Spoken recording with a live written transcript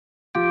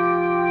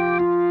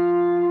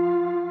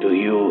Do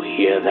you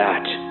hear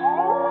that?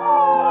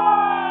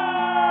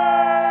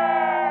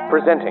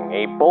 Presenting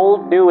a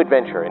bold new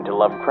adventure into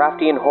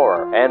Lovecraftian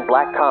horror and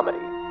black comedy,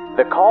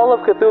 the Call of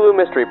Cthulhu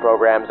Mystery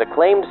Program's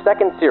acclaimed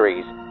second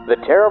series, The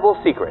Terrible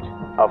Secret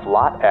of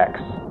Lot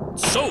X.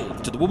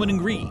 Sold to the woman in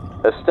green.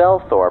 Estelle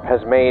Thorpe has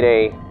made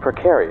a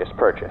precarious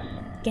purchase.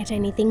 Get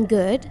anything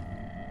good?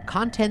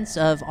 Contents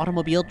of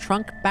automobile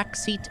trunk, back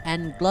seat,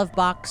 and glove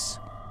box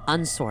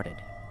unsorted.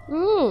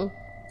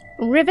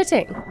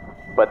 Riveting.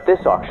 But this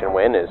auction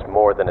win is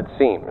more than it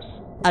seems.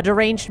 A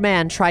deranged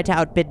man tried to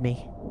outbid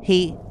me.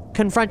 He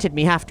confronted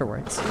me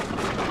afterwards.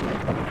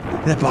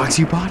 That box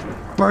you bought?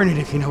 Burn it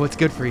if you know what's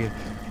good for you.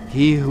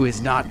 He who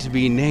is not to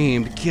be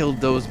named killed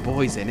those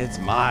boys, and it's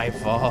my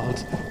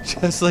fault.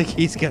 Just like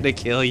he's gonna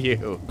kill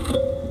you.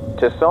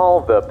 To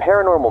solve the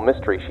paranormal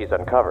mystery she's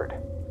uncovered,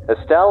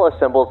 Estelle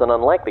assembles an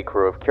unlikely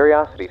crew of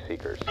curiosity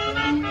seekers.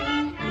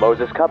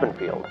 Moses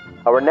Cubbenfield,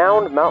 a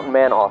renowned mountain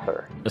man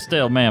author.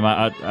 Estelle, ma'am,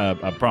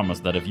 I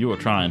promise that if you are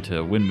trying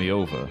to win me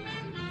over,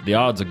 the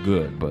odds are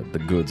good, but the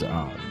goods are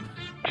odd.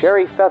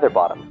 Cherry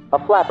Featherbottom,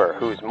 a flapper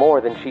who's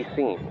more than she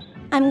seems.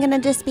 I'm gonna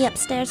just be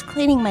upstairs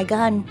cleaning my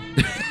gun.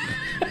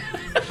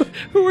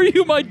 Who are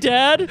you, my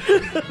dad?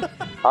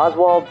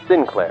 Oswald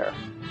Sinclair,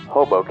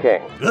 Hobo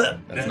King.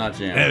 That's not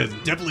jam. That is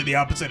definitely the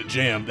opposite of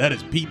jam. That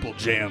is people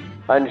jam.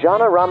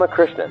 Anjana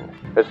Ramakrishnan,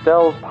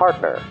 Estelle's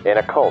partner in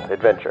a cult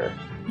adventure.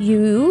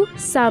 You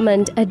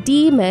summoned a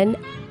demon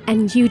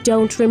and you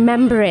don't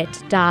remember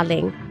it,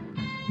 darling.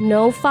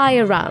 No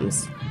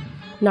firearms.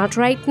 Not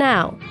right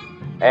now.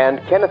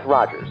 And Kenneth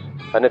Rogers,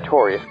 a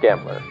notorious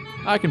gambler.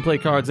 I can play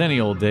cards any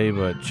old day,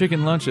 but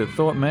chicken lunch at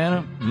Thorpe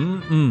Manor?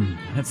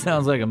 That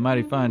sounds like a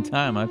mighty fine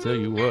time, I tell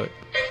you what.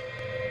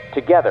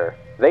 Together,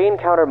 they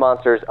encounter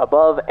monsters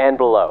above and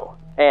below,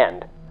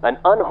 and an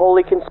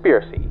unholy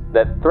conspiracy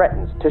that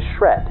threatens to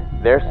shred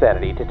their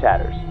sanity to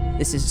tatters.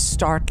 This is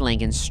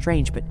startling and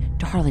strange, but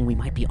darling, we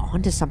might be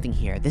onto something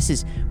here. This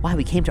is why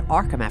we came to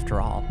Arkham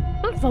after all.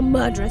 Not for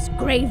murderous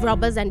grave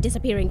robbers and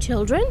disappearing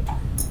children.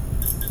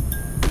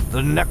 The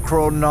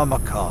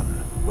Necronomicon.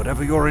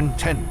 Whatever your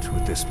intent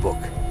with this book,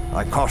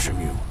 I caution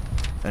you,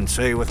 and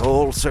say with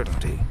all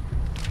certainty,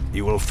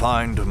 you will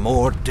find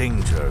more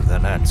danger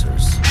than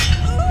answers.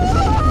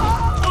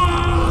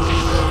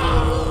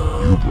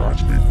 You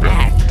brought me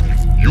back.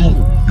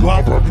 You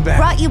all brought me back.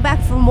 Brought you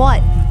back from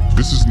what?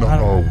 This is not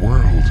our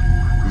world.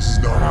 This is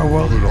not our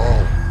world at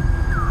all.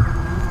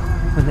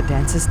 When the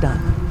dance is done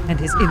and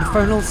his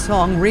infernal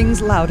song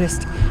rings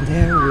loudest,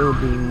 there will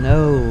be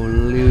no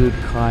lewd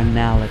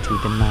carnality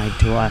denied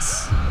to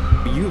us.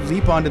 You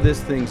leap onto this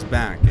thing's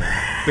back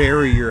and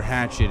bury your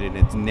hatchet in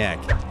its neck.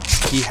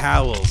 He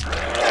howls.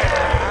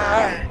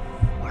 I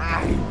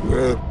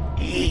will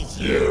eat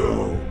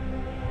you.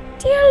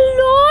 Dear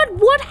Lord,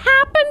 what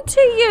happened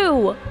to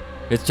you?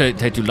 It's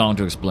take too long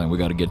to explain. We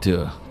got to get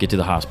to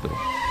the hospital.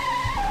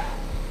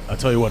 I'll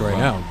tell you what, right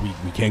now,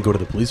 we can't go to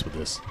the police with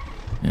this.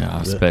 Yeah, I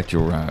expect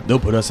you're right. They'll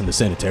put us in the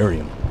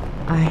sanitarium.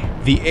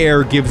 The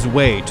air gives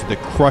way to the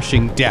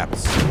crushing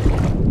depths.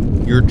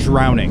 You're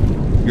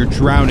drowning. You're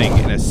drowning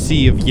in a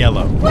sea of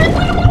yellow.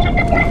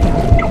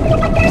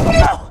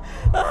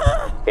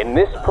 In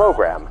this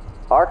program,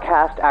 our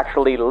cast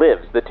actually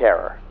lives the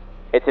terror.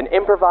 It's an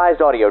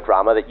improvised audio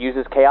drama that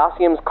uses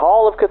Chaosium's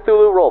Call of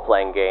Cthulhu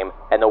role-playing game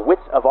and the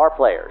wits of our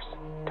players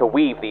to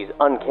weave these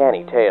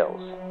uncanny tales.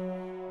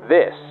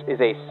 This is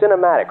a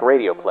cinematic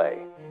radio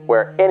play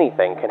where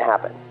anything can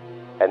happen,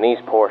 and these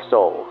poor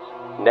souls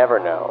never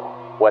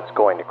know what's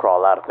going to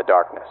crawl out of the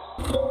darkness.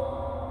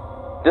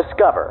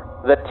 Discover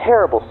The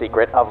Terrible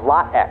Secret of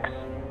Lot X,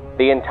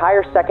 the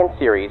entire second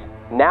series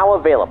now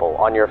available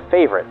on your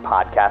favorite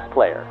podcast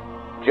player.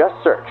 Just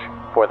search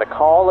for the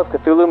Call of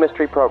Cthulhu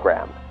Mystery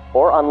Program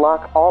or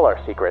unlock all our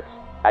secrets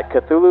at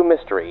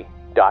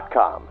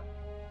CthulhuMystery.com.